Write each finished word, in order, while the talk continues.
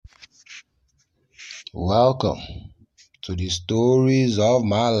Welcome to the stories of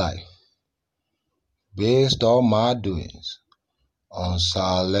my life, based on my doings on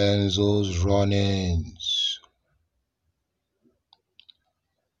Salenzo's runnings.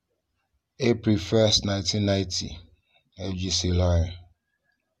 April 1st, 1990, Fgcilorin.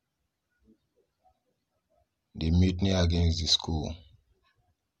 The mutiny against the school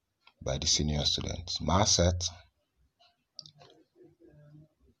by the senior students. My set.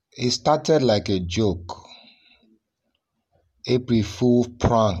 It started like a joke. April Fool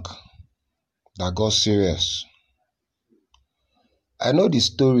prank that got serious. I know the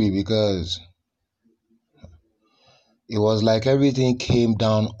story because it was like everything came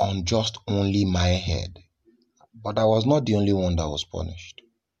down on just only my head. But I was not the only one that was punished.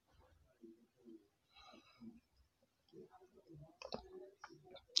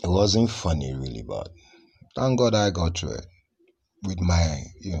 It wasn't funny really, but thank God I got through it with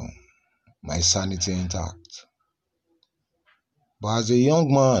my sanity intact. But as a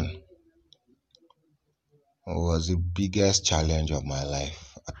young man, it was the biggest challenge of my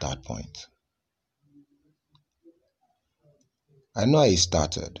life at that point. I know how it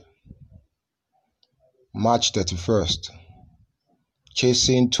started. March 31st,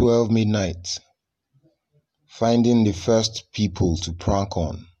 chasing 12 midnight, finding the first people to prank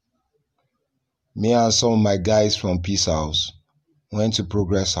on. Me and some of my guys from Peace House went to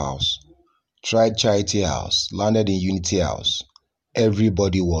Progress House, tried Charity House, landed in Unity House.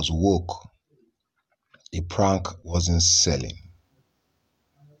 Everybody was woke. The prank wasn't selling.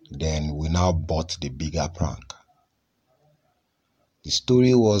 Then we now bought the bigger prank. The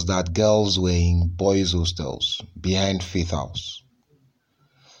story was that girls were in boys' hostels behind Faith House.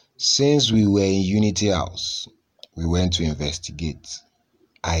 Since we were in Unity House, we went to investigate.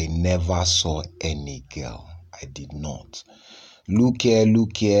 I never saw any girl. I did not. Look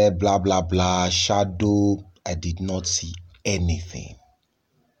here, blah, blah, blah, shadow. I did not see anything.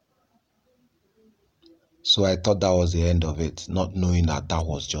 So I thought that was the end of it, not knowing that that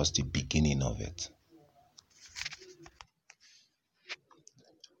was just the beginning of it.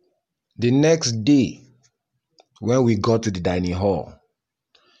 The next day, when we got to the dining hall,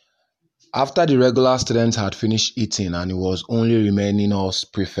 after the regular students had finished eating and it was only remaining us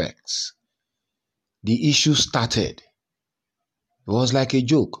prefects, the issue started. It was like a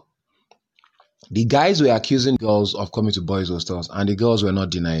joke. The guys were accusing girls of coming to boys' hostels and the girls were not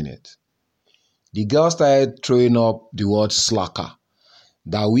denying it. The girls started throwing up the word slacker,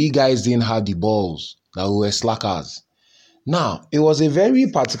 that we guys didn't have the balls, that we were slackers. Now, it was a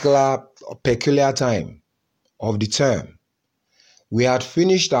very peculiar time of the term. We had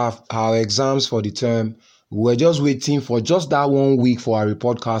finished our exams for the term. We were just waiting for just that 1 week for our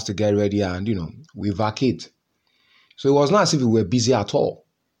report cards to get ready and, we vacate. So it was not as if we were busy at all.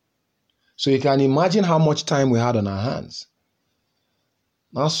 So you can imagine how much time we had on our hands.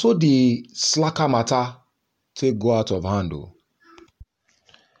 Now, so the slacker matter take go out of hand.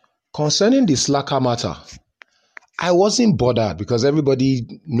 Concerning the slacker matter, I wasn't bothered because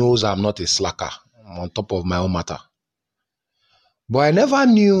everybody knows I'm not a slacker. I'm on top of my own matter. But I never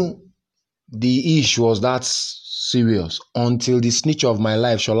knew the issue was that serious until the snitch of my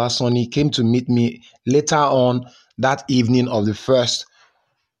life, Shola Sonny, came to meet me later on that evening of the 1st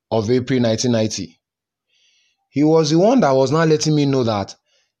of April 1990. He was the one that was now letting me know that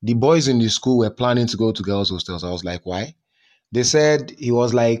the boys in the school were planning to go to girls' hostels. I was like, why? They said he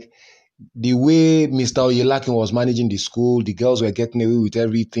was like, the way Mr. Oyelakin was managing the school, the girls were getting away with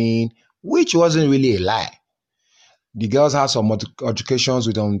everything, which wasn't really a lie. The girls had some altercations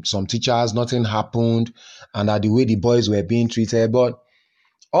with some teachers, nothing happened, and that the way the boys were being treated. But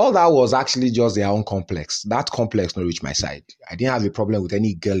all that was actually just their own complex. That complex not reached my side. I didn't have a problem with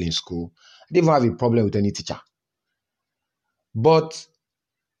any girl in school. I didn't even have a problem with any teacher. But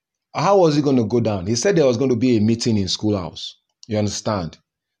how was it going to go down? He said there was going to be a meeting in schoolhouse. You understand?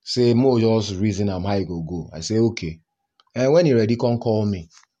 Say, Mo just reason how I go. I say, okay. And when he ready, come call me.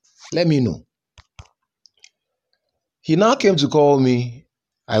 Let me know. He now came to call me.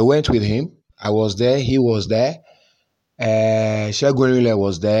 I went with him. I was there. He was there. Shegunrile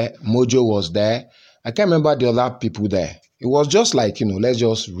was there. Mojo was there. I can't remember the other people there. It was just like, let's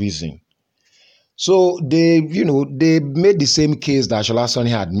just reason. So they made the same case that Shola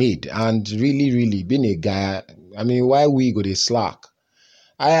Sonny had made. And really, being a guy, why we go to slack?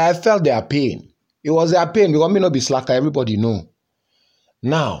 I felt their pain. It was their pain because me not be slacker, everybody know.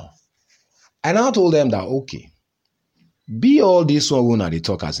 Now, I now told them that, okay, be all this one when they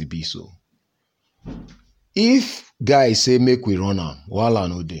talk as it be so. If guys say make we run am, wala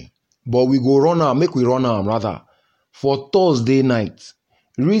no dey. But we go run am, make we run am rather for Thursday night.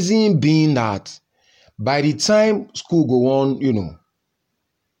 Reason being that By the time school go on,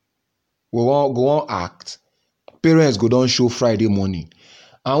 go on act, parents go don show Friday morning.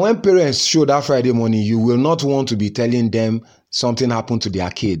 And when parents show that Friday morning, you will not want to be telling them something happened to their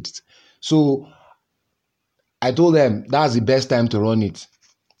kids. So I told them that's the best time to run it.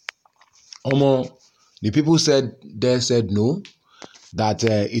 The people said no, that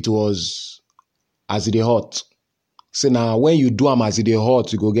it was as it dey hot. Say now when you do them as it dey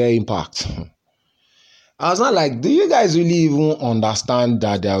hot, you go get impact. I was not like, do you guys really even understand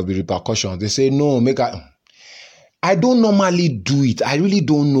that there will be repercussions? They say no, I don't normally do it. I really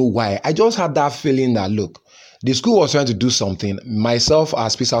don't know why. I just had that feeling that, look, the school was trying to do something. Myself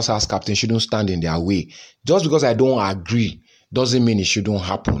as Peace House captain shouldn't stand in their way. Just because I don't agree doesn't mean it shouldn't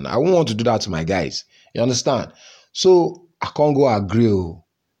happen. I won't want to do that to my guys. You understand? So I can't go agree.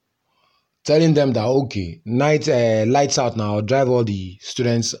 Telling them that, okay, night lights out now. I'll drive all the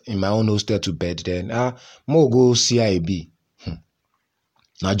students in my own hostel to bed. Then more go CIB.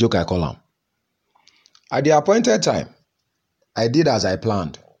 Now joke I call them. At the appointed time, I did as I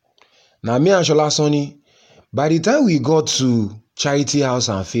planned. Now me and Shola Sonny, by the time we got to Charity House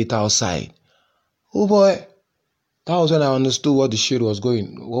and Faith outside, oh boy, that was when I understood what the shit was what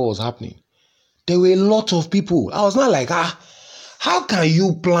was happening. There were a lot of people. I was not like, how can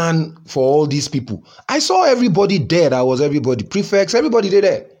you plan for all these people? I saw everybody there. That was everybody. Prefects, everybody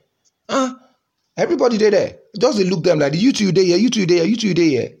there. Everybody there. Just they look them like, you two there, you two there, you two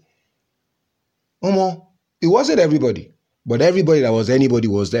there. It wasn't everybody, but everybody that was anybody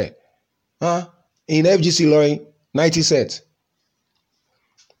was there. In Fgcilorin, 90 sets.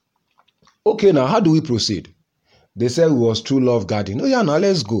 Okay, now how do we proceed? They said it was True Love Garden. Oh yeah, now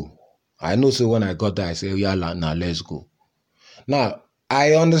let's go. I know, so when I got there, I said, oh yeah, now let's go. Now,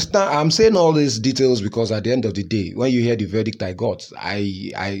 I understand. I'm saying all these details because at the end of the day, when you hear the verdict I got, I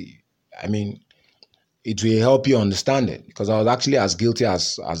mean, it will help you understand it because I was actually as guilty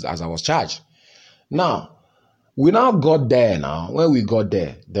as I was charged. Now, we now got there now. When we got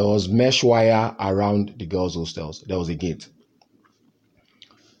there, there was mesh wire around the girls' hostels. There was a gate.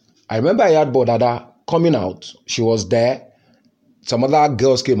 I remember I had Bodada coming out. She was there. Some other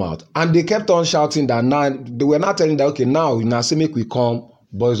girls came out. And they kept on shouting that now, they were not telling that, okay, now in Asimik we come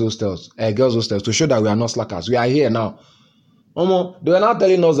boys' hostels, girls' hostels, to show that we are not slackers. We are here now. They were not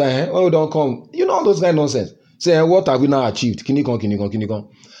telling us that when we don't come, all those kind of nonsense. Say, what have we now achieved? Kinikon.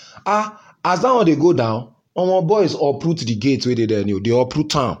 As that one they go down, boys uproot the gate where they there. They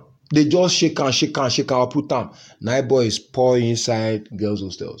uproot them. They just shake and uproot them. Now boys pour inside girls'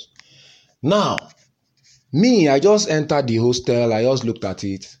 hostels. Now, me, I just entered the hostel. I just looked at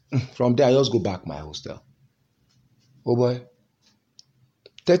it. From there, I just go back my hostel. Oh boy.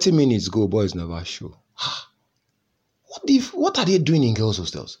 30 minutes go, boys never show. What are they doing in girls'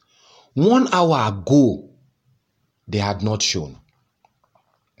 hostels? 1 hour ago, they had not shown.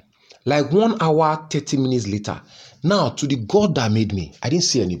 Like 1 hour, 30 minutes later. Now, to the God that made me, I didn't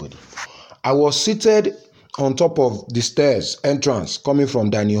see anybody. I was seated on top of the stairs, entrance, coming from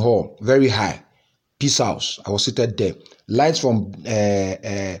dining hall, very high. Peace House. I was seated there. Lights from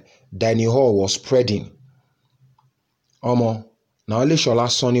dining hall was spreading. Now only Shola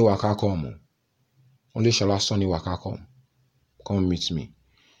Sonny waka come. Only Shola Sonny waka come meet me.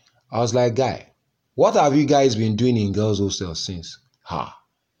 I was like, guy, what have you guys been doing in girls' hostels since?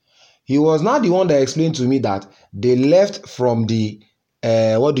 He was not the one that explained to me that they left from the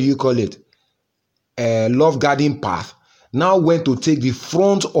Love Garden path, now went to take the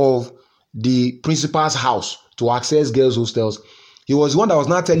front of the principal's house to access girls' hostels. He was the one that was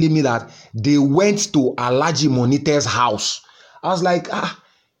not telling me that they went to Alhaji Monite's house. I was like,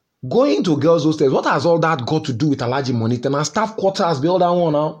 going to girls' hostels, what has all that got to do with Alhaji Monite? Now staff quarters, be all that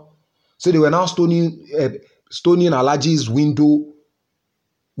one now. So they were now stoning Alhaji's window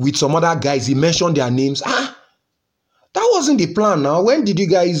with some other guys. He mentioned their names. That wasn't the plan now. When did you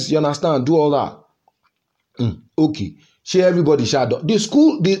guys, you understand, do all that? Okay. Share everybody shadow. The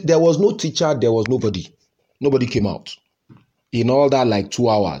school, there was no teacher, there was nobody. Nobody came out. In all that, like 2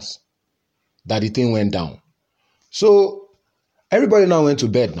 hours, that the thing went down. So everybody now went to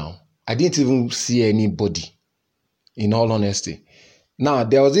bed now. I didn't even see anybody, in all honesty. Now,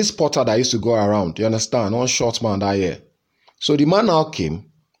 there was this porter that used to go around, you understand, one short man that year. So the man now came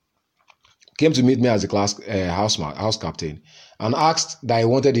to meet me as the house captain, and asked that he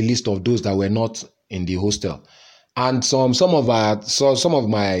wanted a list of those that were not in the hostel. And some of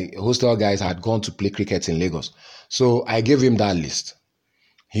my hostel guys had gone to play cricket in Lagos. So I gave him that list.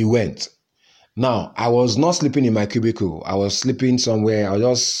 He went. Now, I was not sleeping in my cubicle. I was sleeping somewhere. I was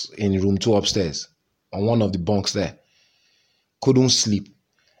just in room 2 upstairs on one of the bunks there. Couldn't sleep.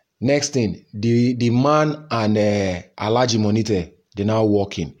 Next thing, the man and Alhaji Monite, they now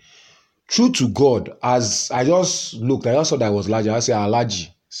walking. True to God, as I just looked, I just saw that I was large. I say, Alhaji,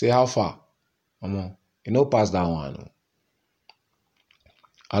 say how far? You know, pass that one.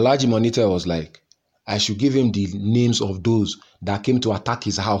 Alhaji Monite was like, I should give him the names of those that came to attack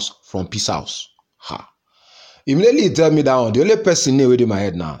his house from Peace House. Ha. Immediately he tell me that one. The only person name in my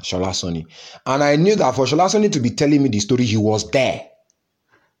head now, Shola Sonny. And I knew that for Shola Sonny to be telling me the story, he was there.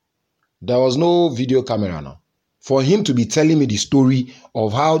 There was no video camera now. For him to be telling me the story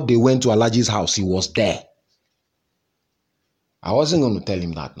of how they went to Alhaji's house, he was there. I wasn't going to tell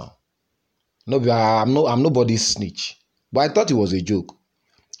him that now. No, I'm nobody's snitch. But I thought it was a joke.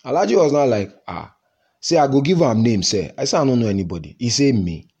 Alhaji was not like, say I go give him name, say. I said I don't know anybody. He said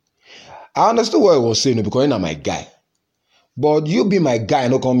me. I understood what he was saying because you're not my guy. But you be my guy,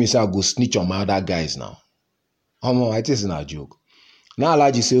 no come me say I go snitch on my other guys now. I think it's not a joke. Now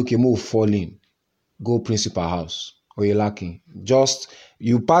Alhaji say, okay, move, fall in. Go principal house. Or you're lacking. Just,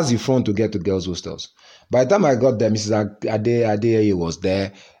 you pass the front to get to girls' hostels. By the time I got there, Mrs. Adeye was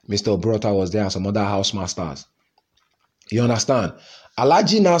there. Mr. Obrota was there and some other house masters. You understand?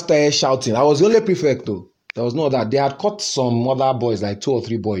 Alhaji now started shouting. I was the only prefect though. There was no other. They had caught some other boys, like 2 or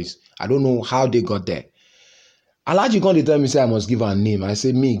 3 boys. I don't know how they got there. Alhaji come to tell me, say I must give her a name. I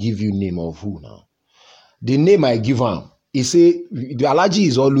say, me give you name of who now? The name I give him, he say, the Alhaji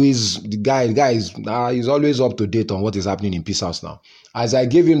is always, the guy is, he's always up to date on what is happening in Peace House now. As I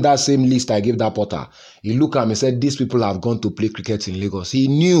gave him that same list, I gave that porter. He looked at me and said, these people have gone to play cricket in Lagos. He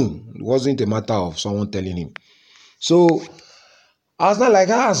knew. It wasn't a matter of someone telling him. So, I was not like,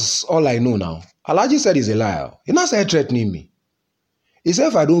 that's all I know now. Alhaji said he's a liar. He now started threatening me. He said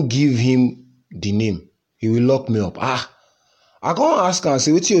if I don't give him the name, he will lock me up. I can't ask and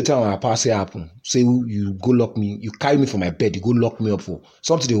say, what's your time I pass it happen? Say you go lock me, you carry me from my bed, you go lock me up for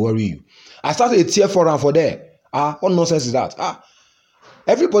something they worry you. I started a tear for him for there. What nonsense is that?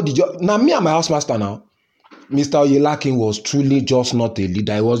 Everybody, now me and my housemaster now, Mr. Oyelakin was truly just not a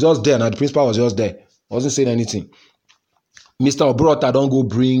leader. He was just there. Now the principal was just there. Wasn't saying anything. Mr. Obrota don't go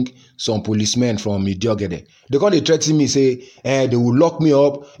bring some policemen from Idiogede. They come they threaten me, say, they will lock me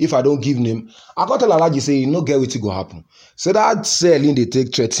up if I don't give name. I can't tell Alhaji, say, you no get what go happen. So that selling they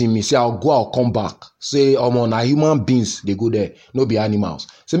take threatening me, say, I'll come back. Say, na human beings, they go there, no be animals.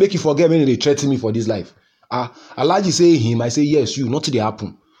 Say, make you forget when they threaten me for this life. Alhaji say him, I say, yes, you, nothing they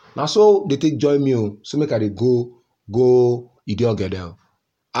happen. Now so they take join me, so make I go Idiogede.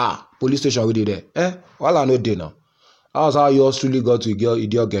 Police station we did there. Well, I know there now. That's how yours truly got to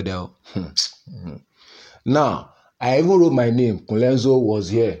Idiogede. Now, I even wrote my name. Kunlenzo was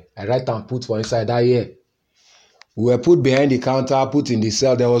here. I write and put for inside that year. We were put behind the counter, put in the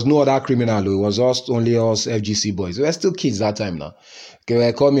cell. There was no other criminal. It was just only us FGC boys. We were still kids that time now. They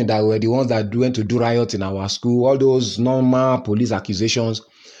were coming that were the ones that went to do riot in our school. All those normal police accusations.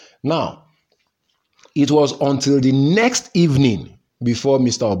 Now, it was until the next evening before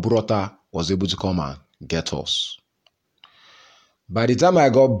Mr. Obrota was able to come and get us. By the time I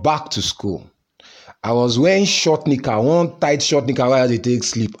got back to school, I was wearing short knicker, one tight short knicker where they take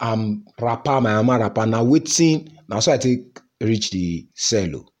sleep. I'm rapper, my mama rapper. Now waiting. Now so I take reach the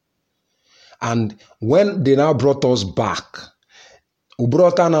cell. And when they now brought us back,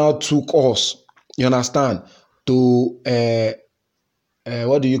 Ubrota now took us, you understand, to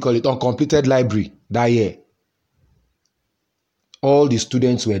what do you call it? Uncompleted library that year. All the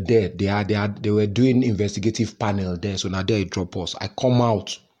students were there. They were doing investigative panel there. So now they drop us. I come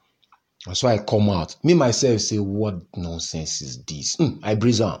out. So I come out. Me myself say, what nonsense is this? I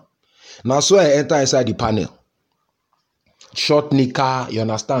breeze on. Now so I enter inside the panel. Short knicker, you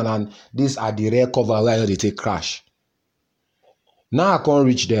understand? And these are the rare cover where they take crash. Now I can't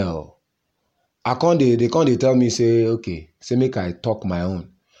reach there. They can't tell me, say, okay, say make I talk my own.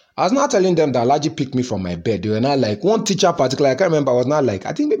 I was not telling them that Alhaji picked me from my bed. They were not like, one teacher particular, I can't remember, was not like,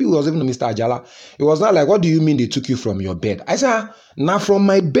 I think maybe it was even Mr. Ajala. It was not like, what do you mean they took you from your bed? I said, not from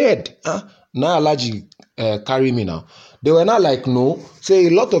my bed. Now Alhaji carry me now. They were not like, no. Say, a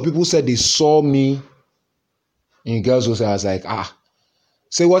lot of people said they saw me in girls' hostel. I was like,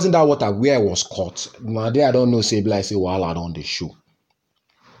 say, wasn't that where I was caught? Now there I don't know, say, I say, well, I don't the show.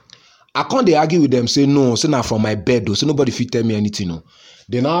 I can't they argue with them, say, no, say, not from my bed, though. So nobody fit tell me anything, no.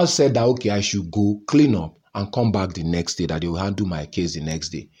 They now said that, okay, I should go clean up and come back the next day, that they will handle my case the next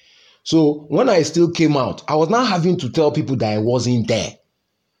day. So when I still came out, I was not having to tell people that I wasn't there.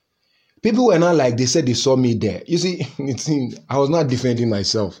 People were not like, they said they saw me there. You see, I was not defending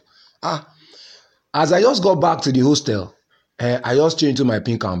myself. As I just got back to the hostel, I just changed to my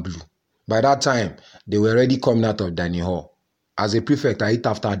pink and blue. By that time, they were already coming out of dining hall. as a prefect, I eat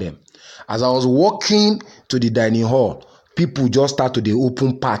after them. As I was walking to the dining hall, people just start to dey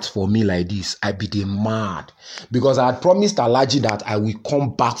open path for me like this. I be dey mad because I had promised Alhaji that I will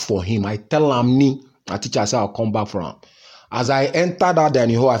come back for him. I tell am me, my teacher say I'll come back for him. As I enter that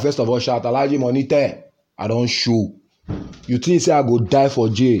dining hall, I first of all shout, Alhaji Monitor, I don't show. You think say I go die for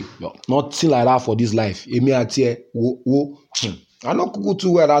jail? Nothing like that for this life. Emi atie, I no kuku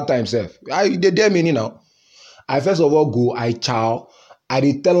too well that time sef. They dare me now. I first of all go, I chow. I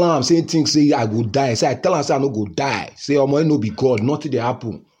dey tell am say things say I go die. Say I tell am say I no go die. Say omo no be God, nothing dey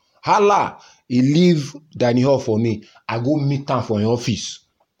happen. Hala, he leave dining hall for me. I go meet am for him office.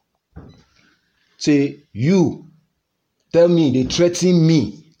 Say you tell me, they threaten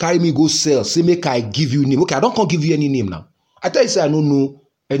me, carry me go sell. Say make I give you name. Okay, I don't come give you any name now. I tell you say I don't know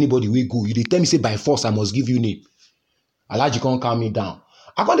anybody wey go. You dey tell me say by force I must give you name. Alhaji can't calm me down.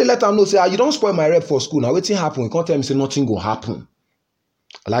 I can't let am know say you don't spoil my rep for school. Now wetin happen? You can't tell me say nothing go happen.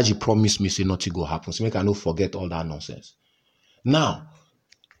 Alhaji promised me say nothing go happen. So make I no forget all that nonsense. Now,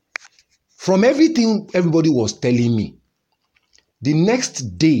 from everything everybody was telling me, the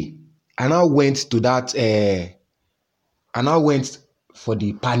next day I now went to that. I now went for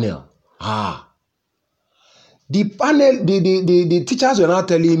the panel. The panel, the teachers were now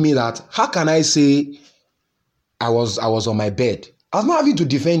telling me that how can I say I was on my bed? I was not having to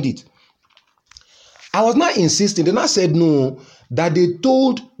defend it. I was not insisting. They now said no, that they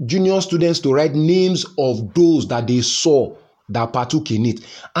told junior students to write names of those that they saw that partook in it,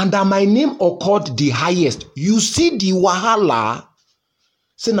 and that my name occurred the highest. You see the wahala?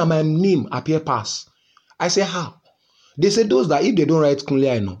 Say now my name appear pass. I say how? They say those that if they don't write Kunle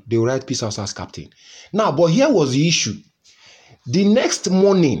Aino, they will write Peace House as captain. Now, but here was the issue. The next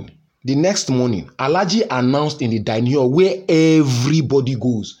morning, Alhaji announced in the dining hall where everybody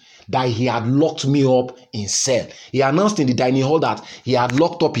goes that he had locked me up in cell. He announced in the dining hall that he had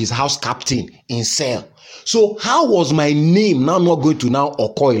locked up his house captain in cell. So how was my name now not going to now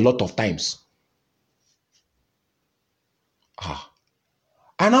occur a lot of times?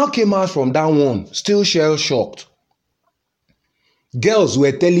 I now came out from that one, still shell shocked. Girls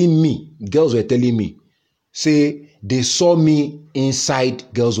were telling me, say they saw me inside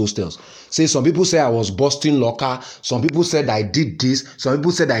girls' hostels. Say some people say I was busting locker. Some people said I did this. Some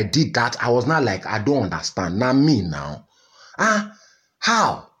people said I did that. I was not like, I don't understand. Now me now.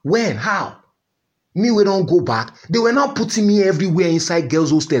 How? When? How? Me, we don't go back. They were not putting me everywhere inside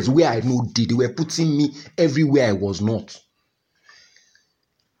girls' hostels where I no did. They were putting me everywhere I was not.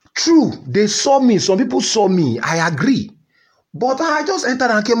 True, they saw me. Some people saw me. I agree. But I just entered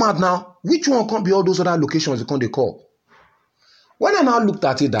and came out now. Which one can't be all those other locations they call? When I now looked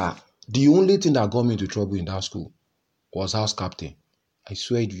at it, that the only thing that got me into trouble in that school was house captain. I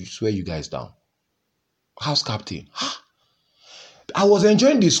swear you guys down. House captain. I was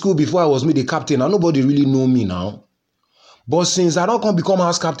enjoying the school before I was made the captain, and nobody really know me now. But since I don't come become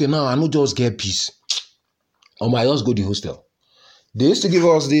house captain now, I no just get peace. I just go to the hostel. They used to give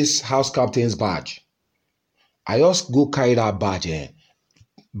us this house captain's badge. I just go carry that badge,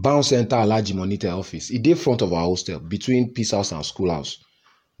 bounce enter Alhaji Monitor office. It did front of our hostel, between Peace House and School House.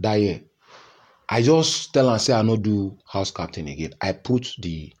 That year, I just tell and say I no do house captain again. I put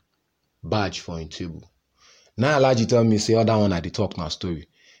the badge for him table. Now Alhaji tell me, say, that one I dey talk my story.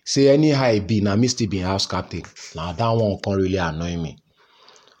 Say anyhow it be, now me still be house captain. Now that one can't really annoy me.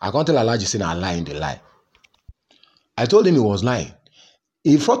 I can't tell Alhaji say I lie in the lie. I told him he was lying.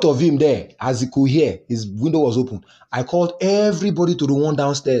 In front of him there, as he could hear, his window was open. I called everybody to the one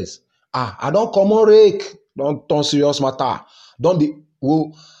downstairs. I don't come on rake. Don't turn serious matter.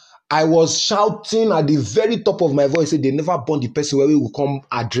 I was shouting at the very top of my voice. Say they never born the person where we will come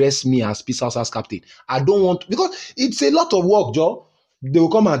address me as Peace House as captain. I don't want, because it's a lot of work, Joe. They will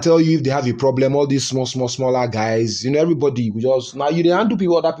come and tell you if they have a problem. All these smaller guys, everybody will just now you handle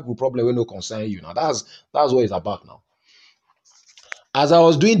people, other people problem when no concern you. Now that's what it's about now. As I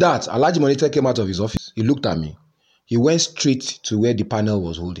was doing that, Alhaji Monitor came out of his office. He looked at me. He went straight to where the panel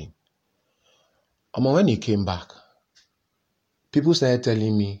was holding. When he came back, people started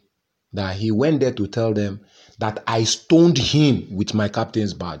telling me that he went there to tell them that I stoned him with my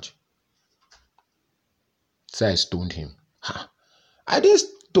captain's badge. Say I stoned him. I didn't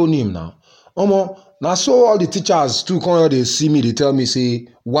stone him now. Now so all the teachers too come they see me, they tell me, say,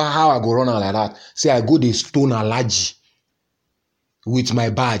 how I go run out like that? Say I go they stone Alhaji with my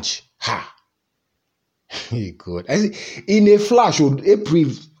badge. God. In a flash, April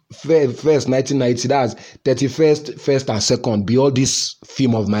 1st, 1990, that's 31st, 1st, and 2nd, be all this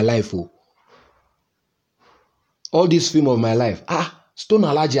film of my life. All this film of my life. Stone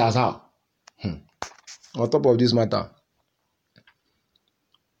Alhaji as how? On top of this matter,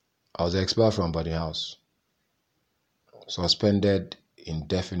 I was expelled from boarding house, suspended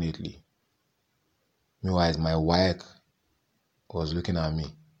indefinitely. Meanwhile, my wife was looking at me.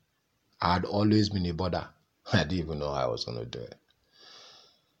 I had always been a border. I didn't even know how I was going to do it.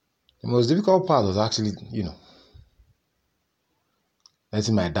 The most difficult part was actually,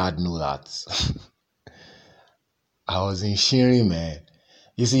 letting my dad know that I was in sharing, man.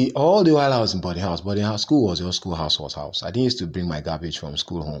 You see, all the while I was in boarding house, school was your school, house was house. I didn't used to bring my garbage from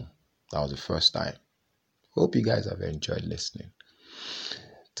school home. That was the first time. Hope you guys have enjoyed listening.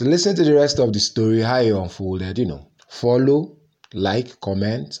 To listen to the rest of the story, how it unfolded, follow, like,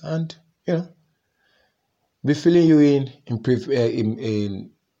 comment, and, be filling you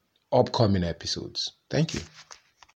in upcoming episodes. Thank you.